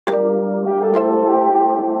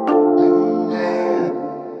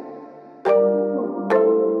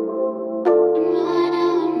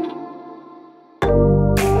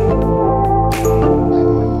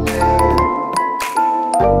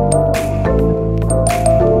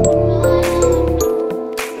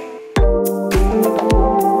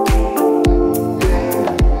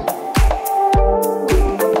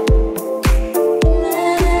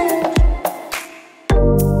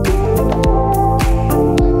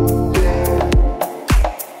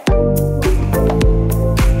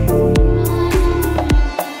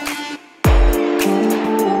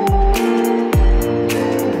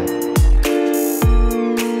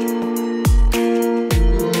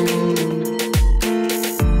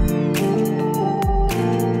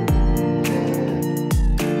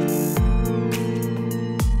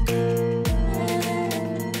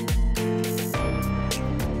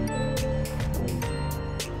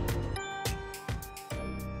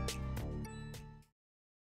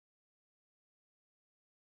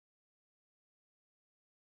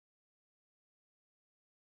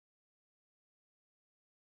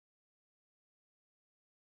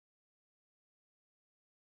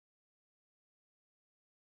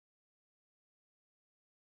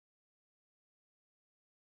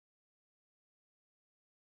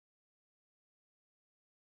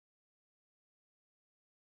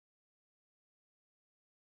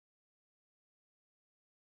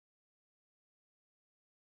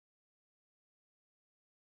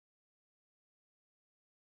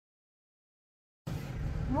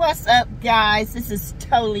What's up, guys? This is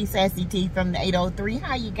totally Sassy T from the 803.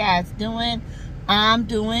 How you guys doing? I'm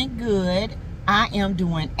doing good. I am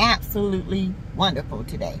doing absolutely wonderful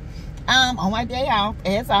today. I'm on my day off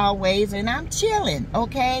as always, and I'm chilling.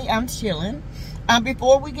 Okay, I'm chilling.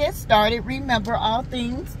 Before we get started, remember, all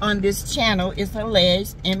things on this channel is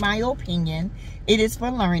alleged, in my opinion. It is for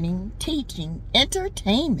learning, teaching,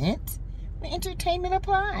 entertainment. Entertainment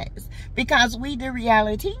applies because we do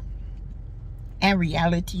reality and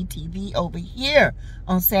reality TV over here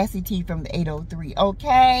on Sassy T from the 803.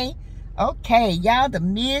 Okay, y'all, the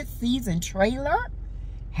mid-season trailer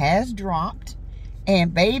has dropped,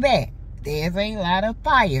 and baby, there's a lot of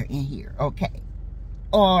fire in here. Okay,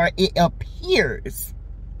 or it appears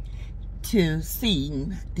to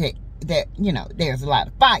seem that you know, there's a lot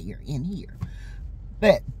of fire in here.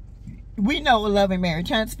 But we know Love and Marriage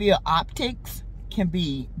Huntsville optics can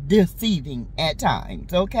be deceiving at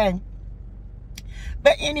times, okay?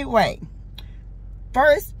 But anyway,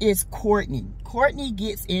 first is Courtney. Courtney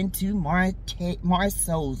gets into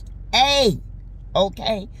Marsau's A,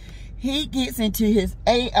 okay? He gets into his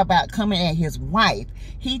A about coming at his wife.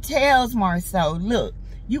 He tells Marsau, look,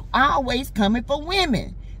 you always coming for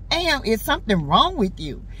women. And is something wrong with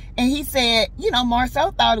you? And he said, you know,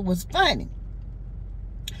 Marsau thought it was funny.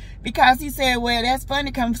 Because he said, well, that's funny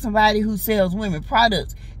coming from somebody who sells women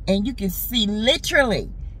products. And you can see, literally,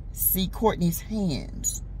 see Courtney's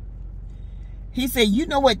hands. He said, you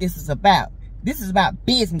know what this is about. This is about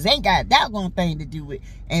business. Ain't got a doggone thing to do with.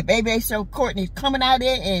 And baby, they show Courtney coming out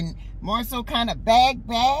there and Marsau kind of back.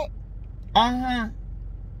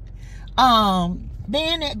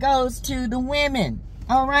 Then it goes to the women.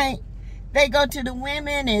 All right. They go to the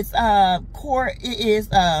women. It's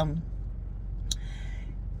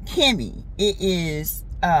Kimmy, it is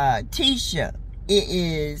Tisha, it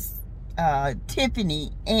is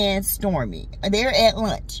Tiffany and Stormie. They're at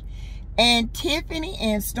lunch, and Tiffany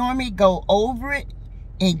and Stormie go over it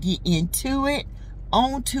and get into it,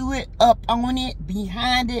 onto it, up on it,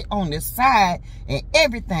 behind it, on the side, and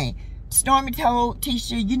everything. Stormie told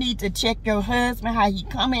Tisha, you need to check your husband, how he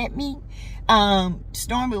come at me.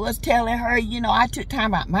 Stormie was telling her, you know, I took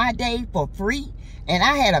time out my day for free. And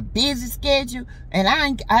I had a busy schedule, and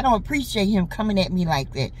I don't appreciate him coming at me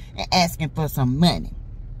like that and asking for some money.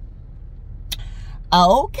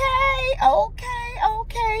 Okay.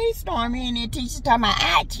 Stormie and then Tisha talking about,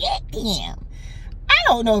 I checked him. I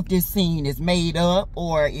don't know if this scene is made up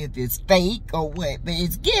or if it's fake or what, but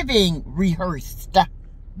it's giving rehearsed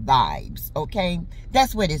vibes, okay?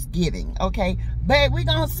 That's what it's giving, okay? But we're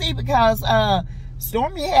going to see, because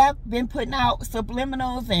Stormie have been putting out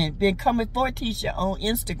subliminals and been coming for Tisha on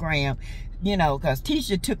Instagram, you know, because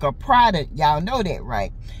Tisha took her product. Y'all know that,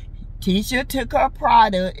 right? Tisha took her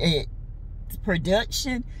product.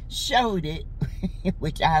 Production showed it,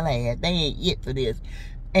 which I laughed. They ain't it for this.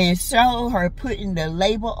 And showed her putting the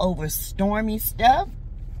label over Stormie stuff.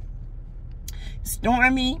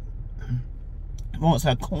 Stormie wants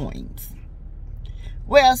her coins.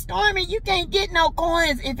 Well, Stormie, you can't get no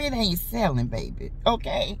coins if it ain't selling, baby.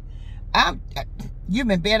 Okay? You've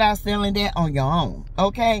been better off selling that on your own.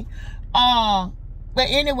 Okay? But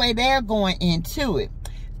anyway, they're going into it.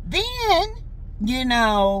 Then, you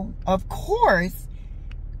know, of course,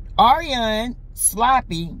 Ariane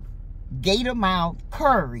Sloppy, Gator Mouth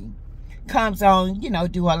Curry comes on, you know,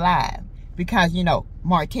 do a live. Because, you know,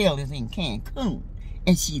 Martell is in Cancun.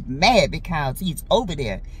 And she's mad because he's over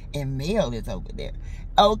there and Mel is over there.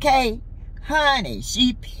 Okay, honey,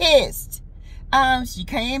 she pissed. She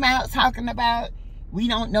came out talking about, we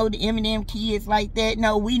don't know the Eminem kids like that.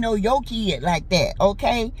 No, we know your kid like that,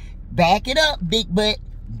 okay? Back it up, big butt.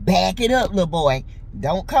 Back it up, little boy.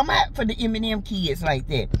 Don't come out for the Eminem kids like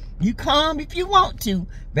that. You come if you want to,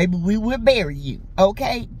 baby, we will bury you,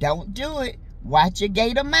 okay? Don't do it. Watch your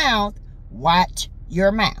gator mouth. Watch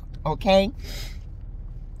your mouth, okay?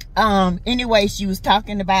 Anyway, she was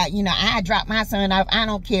talking about, you know, I dropped my son off. I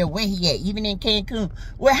don't care where he at, even in Cancun.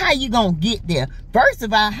 Well, how you gonna get there? First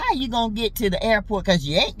of all, how you gonna get to the airport? Because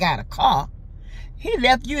you ain't got a car. He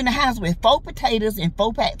left you in the house with 4 potatoes and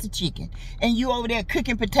 4 packs of chicken. And you over there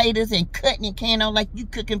cooking potatoes and cutting and can on like you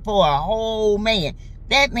cooking for a whole man.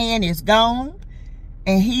 That man is gone.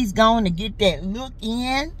 And he's going to get that look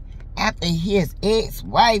in after his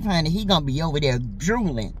ex-wife, honey. He gonna be over there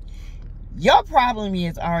drooling. Your problem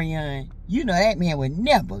is, Ariane, you know that man would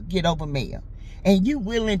never get over Mel. And you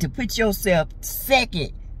willing to put yourself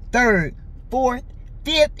 2nd, 3rd, 4th,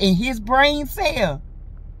 5th in his brain cell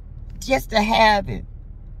just to have him.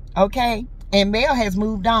 Okay? And Mel has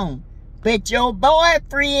moved on. But your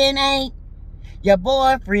boyfriend ain't. Your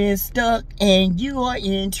boyfriend's stuck and you are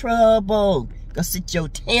in trouble. Go sit your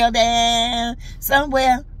tail down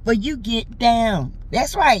somewhere where you get down.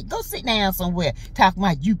 That's right. Go sit down somewhere. Talking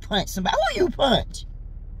about you punch somebody. Who you punch?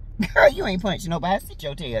 Girl, you ain't punching nobody. Sit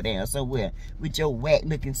your tail down somewhere with your whack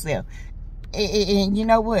looking self. And you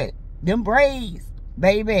know what? Them braids,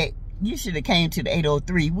 baby, you should have came to the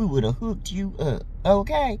 803. We would have hooked you up.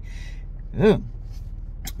 Okay?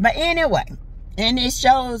 But anyway, and it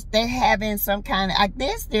shows they're having some kind of, I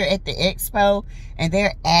guess they're at the expo and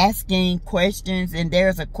they're asking questions, and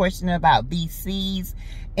there's a question about VCs,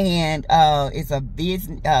 and it's a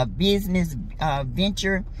business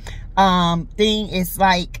venture thing. It's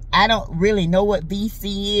like, I don't really know what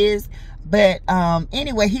VC is, but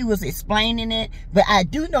anyway, he was explaining it, but I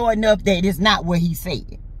do know enough that it's not what he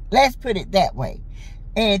said. Let's put it that way.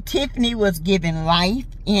 And Tiffany was giving life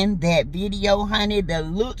in that video, honey. The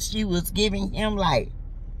look she was giving him, like,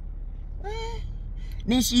 what?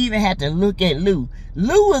 Then she even had to look at Lou.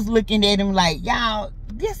 Lou was looking at him like, y'all,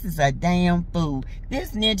 this is a damn fool.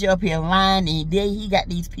 This ninja up here lying, and he got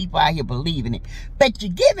these people out here believing it. But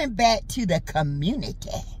you're giving back to the community.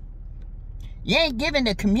 You ain't giving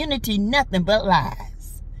the community nothing but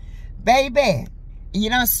lies. Baby, you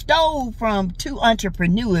done stole from 2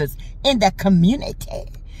 entrepreneurs in the community.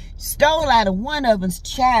 Stole out of one of them's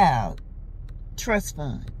child trust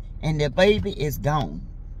fund. And the baby is gone.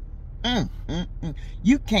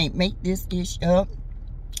 You can't make this ish up.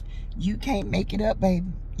 You can't make it up, baby.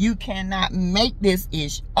 You cannot make this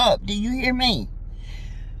ish up. Do you hear me?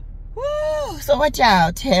 Woo. So what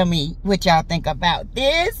y'all tell me what y'all think about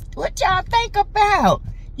this? What y'all think about,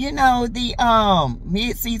 you know, the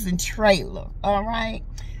mid-season trailer? All right,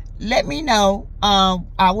 let me know.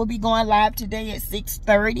 I will be going live today at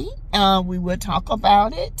 6:30. We will talk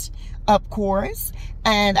about it, of course,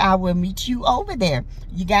 and I will meet you over there.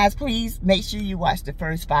 You guys, please make sure you watch the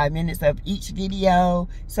first 5 minutes of each video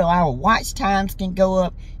so our watch times can go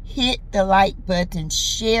up. Hit the like button,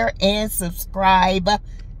 share, and subscribe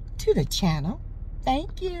to the channel.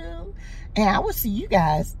 Thank you. And I will see you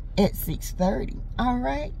guys at 6:30. All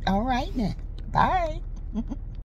right now. Bye.